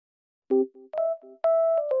Hey,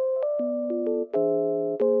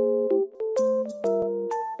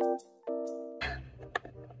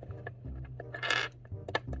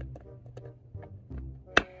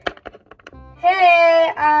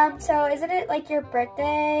 so isn't it like your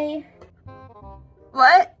birthday?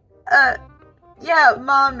 What? Yeah,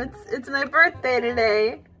 Mom, it's my birthday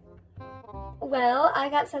today. Well, I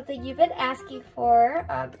got something you've been asking for.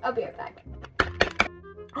 I'll be right back.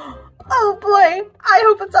 Oh boy, I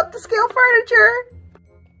hope it's up to scale furniture.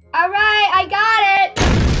 All right, I got it.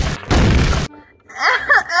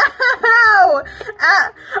 Ow!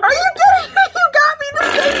 Are you kidding me? You got me the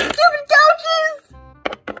same stupid couches!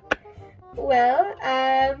 Well,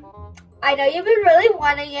 I know you've been really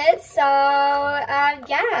wanting it, so,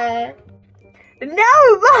 yeah. No,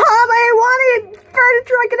 Mom, I wanted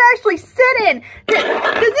furniture I could actually sit in.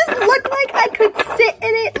 Does this look like I could sit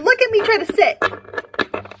in it? Look at me try to sit.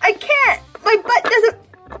 I can't. My butt doesn't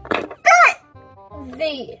fit.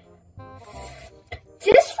 The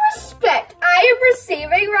disrespect I am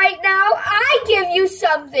receiving right now, I give you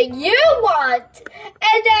something you want,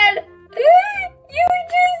 and then you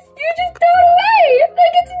just throw it away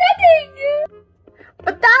like it's nothing.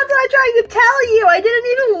 But that's what I'm trying to tell you. I didn't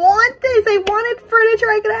even want this. I wanted furniture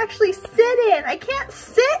I could actually sit in. I can't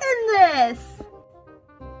sit in this.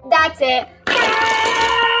 That's it.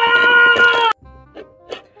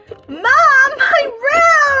 Mom, my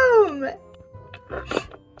room!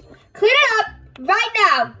 Clean it up right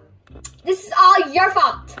now. This is all your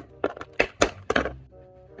fault.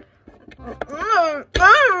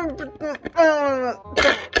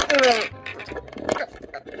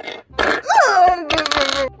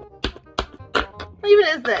 What even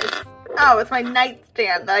is this? Oh, it's my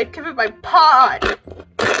nightstand that I kept in my pod.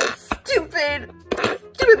 Stupid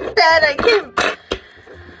bed. I can't.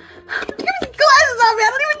 Give me glasses on me. I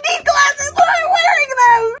don't even need glasses. Why am I wearing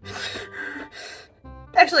them?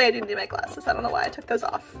 Actually, I do need my glasses. I don't know why I took those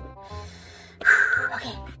off.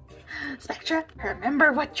 Okay. Spectra,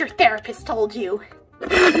 remember what your therapist told you.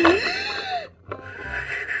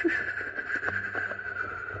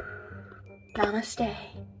 Namaste.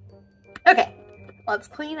 Okay, let's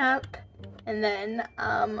clean up, and then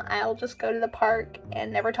I'll just go to the park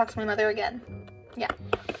and never talk to my mother again. Yeah.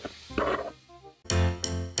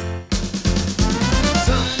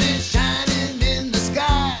 Sun is shining in the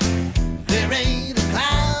sky. There ain't a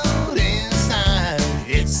cloud in sight.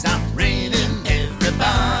 It's stopped raining.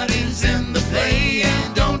 Everybody's in the play,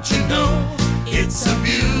 and don't you know it's a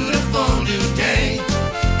beautiful new day.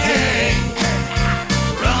 Hey,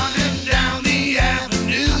 running down the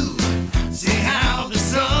avenue, see how the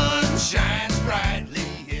sun shines brightly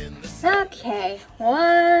in the sky. Okay,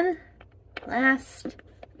 one last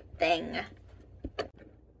thing.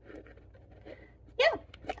 Yeah,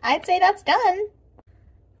 I'd say that's done.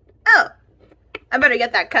 Oh, I better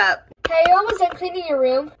get that cup. Hey, you're almost done cleaning your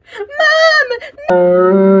room. Mom! No!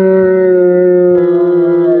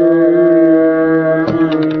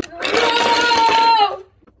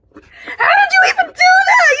 How did you even do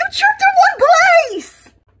that? You tripped in one place!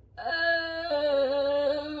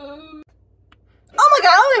 Oh my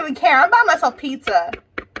god, I don't even care. I'm buying myself pizza.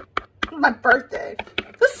 It's my birthday.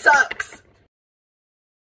 This sucks.